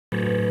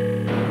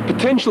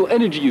Potential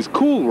energy is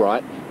cool,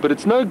 right? But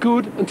it's no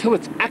good until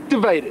it's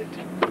activated.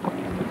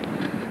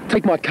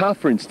 Take my car,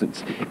 for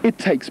instance. It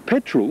takes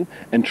petrol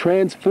and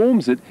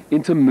transforms it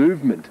into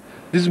movement.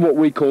 This is what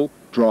we call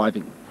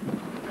driving.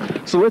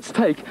 So let's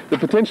take the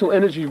potential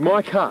energy of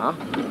my car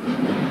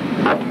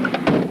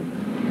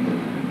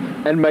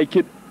and make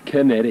it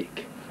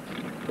kinetic.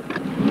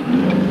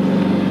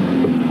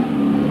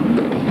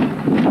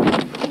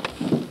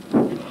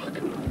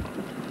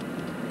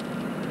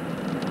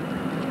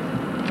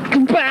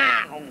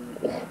 Bow!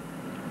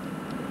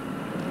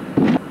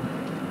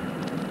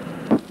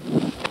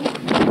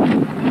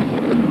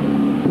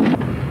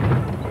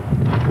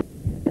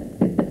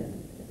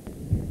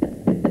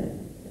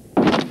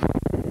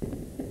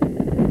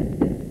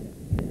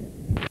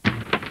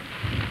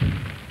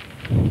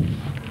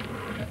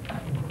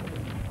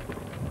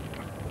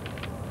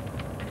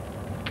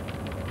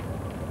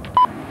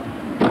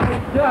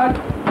 Dad,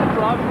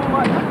 drivable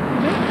like that?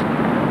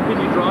 Can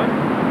you drive?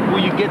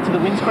 Will you get to the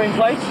windscreen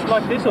place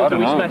like this, or do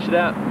we smash it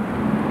out?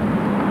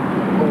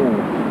 Oh,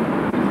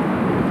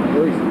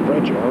 very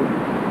fragile.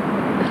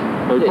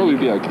 But it'll probably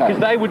be okay. Because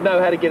they would know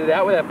how to get it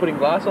out without putting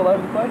glass all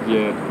over the place?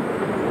 Yeah.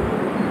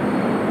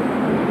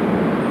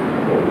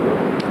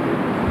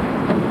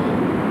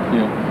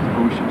 Yeah,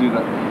 but we should do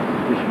that.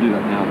 We should do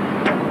that now.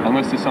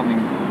 Unless there's something...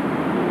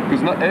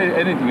 Because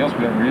anything else we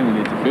don't really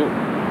need to fill.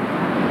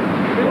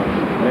 Yeah.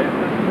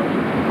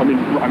 I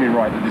mean,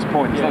 right, at this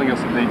point, there's nothing else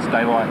that needs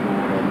daylight or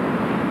whatever.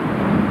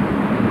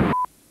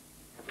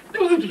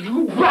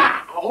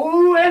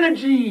 Wow!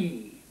 Energy!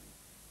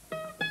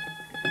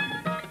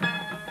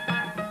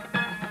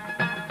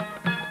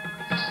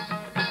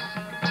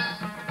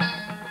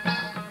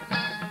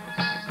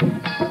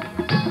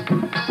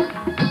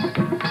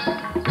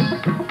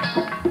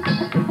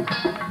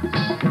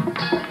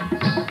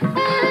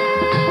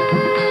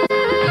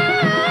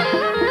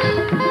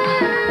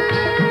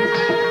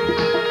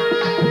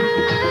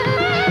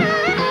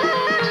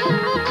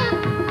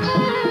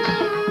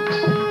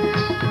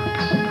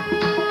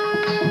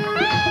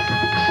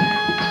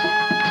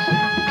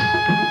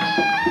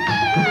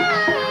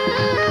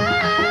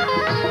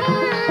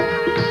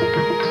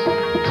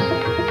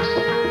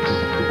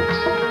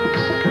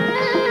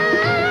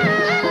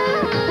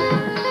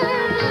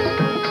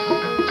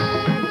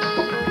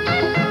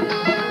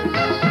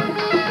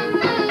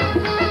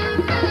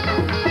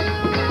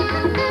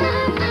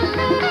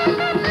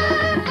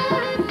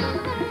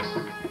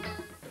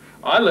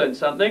 I learned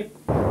something.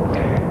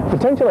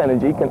 Potential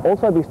energy can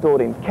also be stored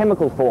in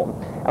chemical form,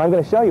 and I'm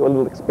going to show you a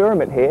little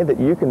experiment here that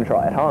you can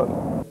try at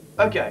home.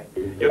 Okay,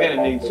 you're going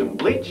to need some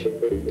bleach,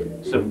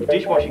 some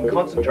dishwashing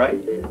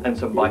concentrate, and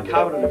some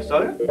bicarbonate of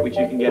soda, which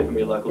you can get from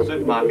your local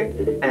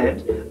supermarket,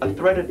 and a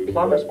threaded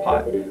plumber's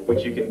pipe,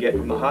 which you can get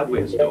from the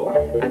hardware store,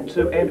 and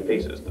 2 end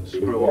pieces that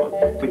screw on.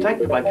 If we take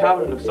the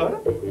bicarbonate of soda,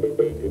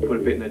 put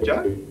a bit in a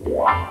jug,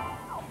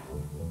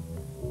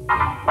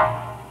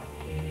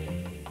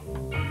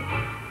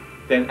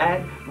 then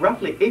add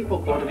roughly equal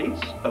quantities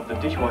of the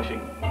dishwashing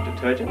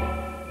detergent.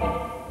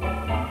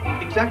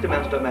 Exact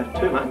amounts don't matter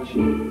too much.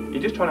 You're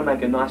just trying to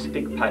make a nice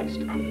thick paste.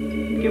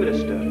 Give it a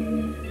stir.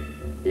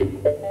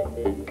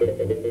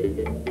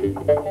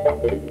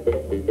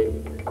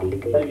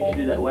 Maybe you should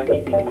do that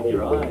wacky thing with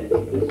your eyes.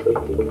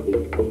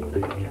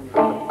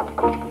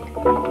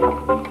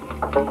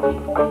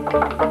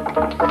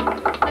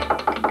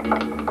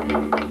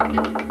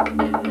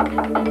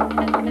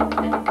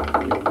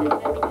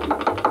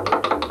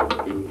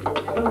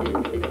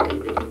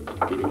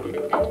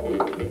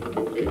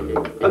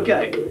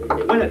 Okay,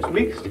 when it's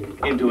mixed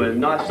into a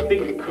nice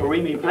thick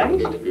creamy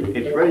paste,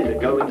 it's ready to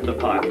go into the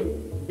pipe.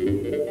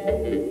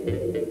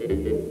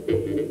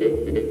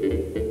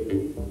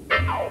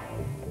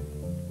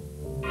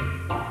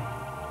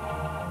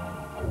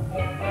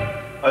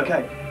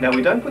 Okay, now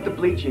we don't put the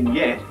bleach in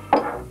yet,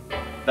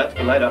 that's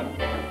for later,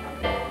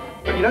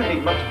 but you don't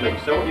need much bleach,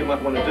 so what you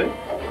might want to do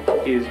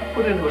is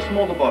put it into a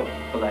smaller bottle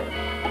for later.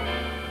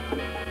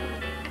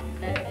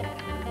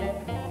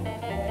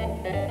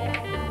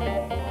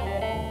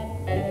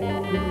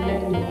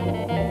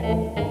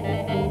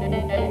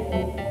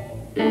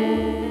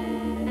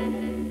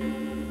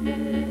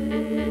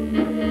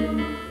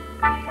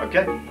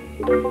 Okay,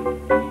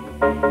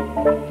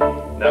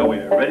 now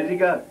we're ready to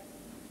go.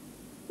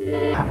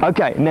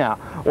 Okay, now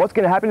what's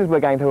going to happen is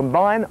we're going to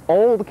combine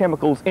all the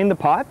chemicals in the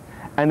pipe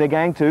and they're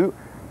going to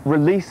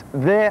release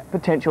their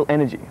potential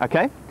energy,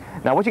 okay?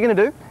 Now what you're going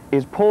to do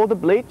is pour the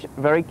bleach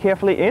very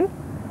carefully in.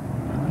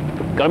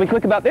 Got to be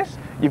quick about this.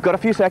 You've got a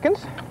few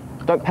seconds.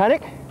 Don't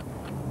panic,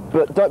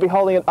 but don't be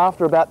holding it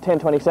after about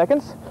 10-20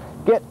 seconds.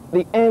 Get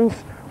the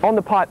ends on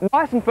the pipe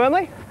nice and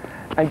firmly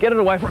and get it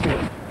away from you.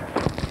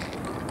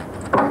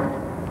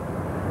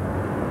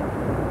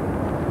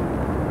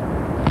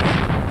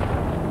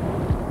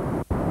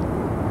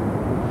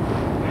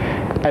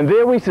 And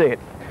there we see it,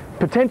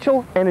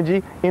 potential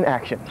energy in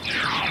action.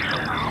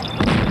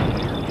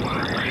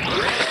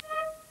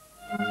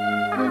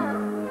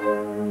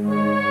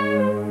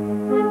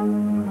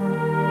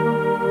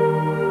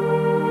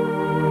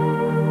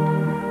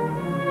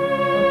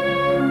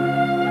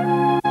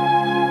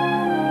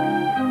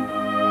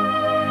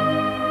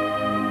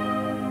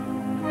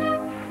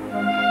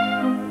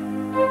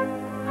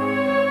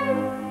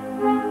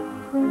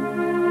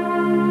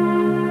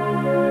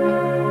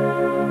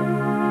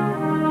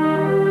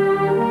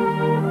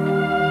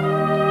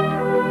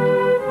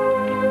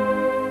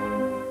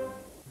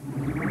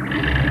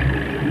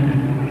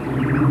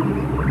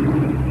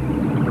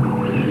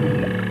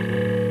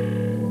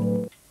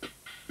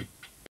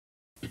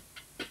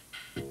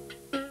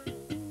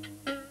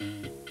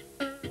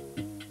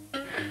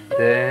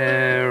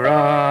 There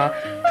are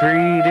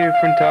 3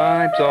 different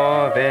types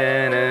of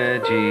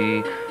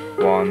energy.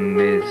 One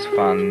is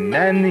fun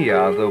and the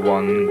other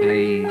one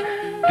glee.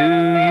 Do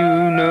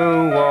you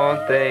know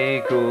what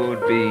they could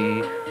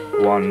be?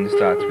 One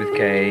starts with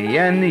K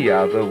and the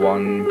other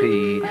one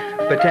P.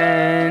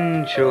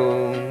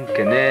 Potential,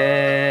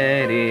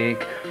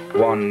 kinetic.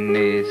 One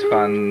is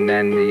fun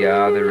and the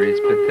other is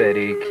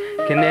pathetic.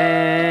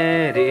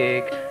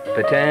 Kinetic,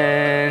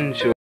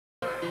 potential.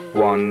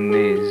 One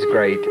is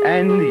great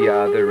and the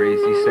other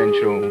is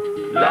essential.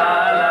 La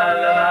la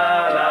la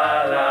la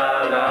la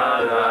la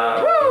la.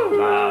 Woo!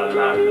 La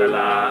la la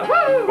la.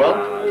 Woo! Well,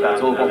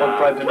 that's all for Hot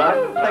Probe tonight.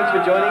 Thanks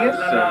for joining us,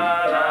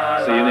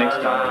 and see you next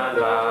time.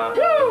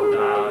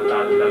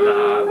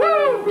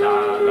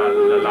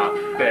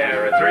 There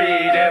are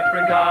 3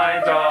 different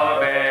kinds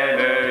of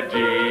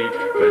energy.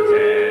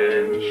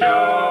 Potential,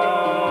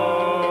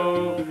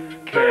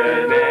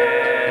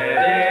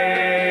 kinetic,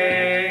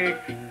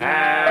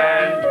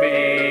 and me.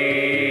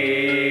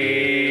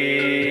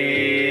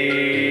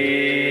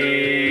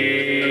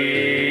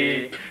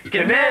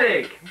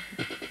 Kinetic!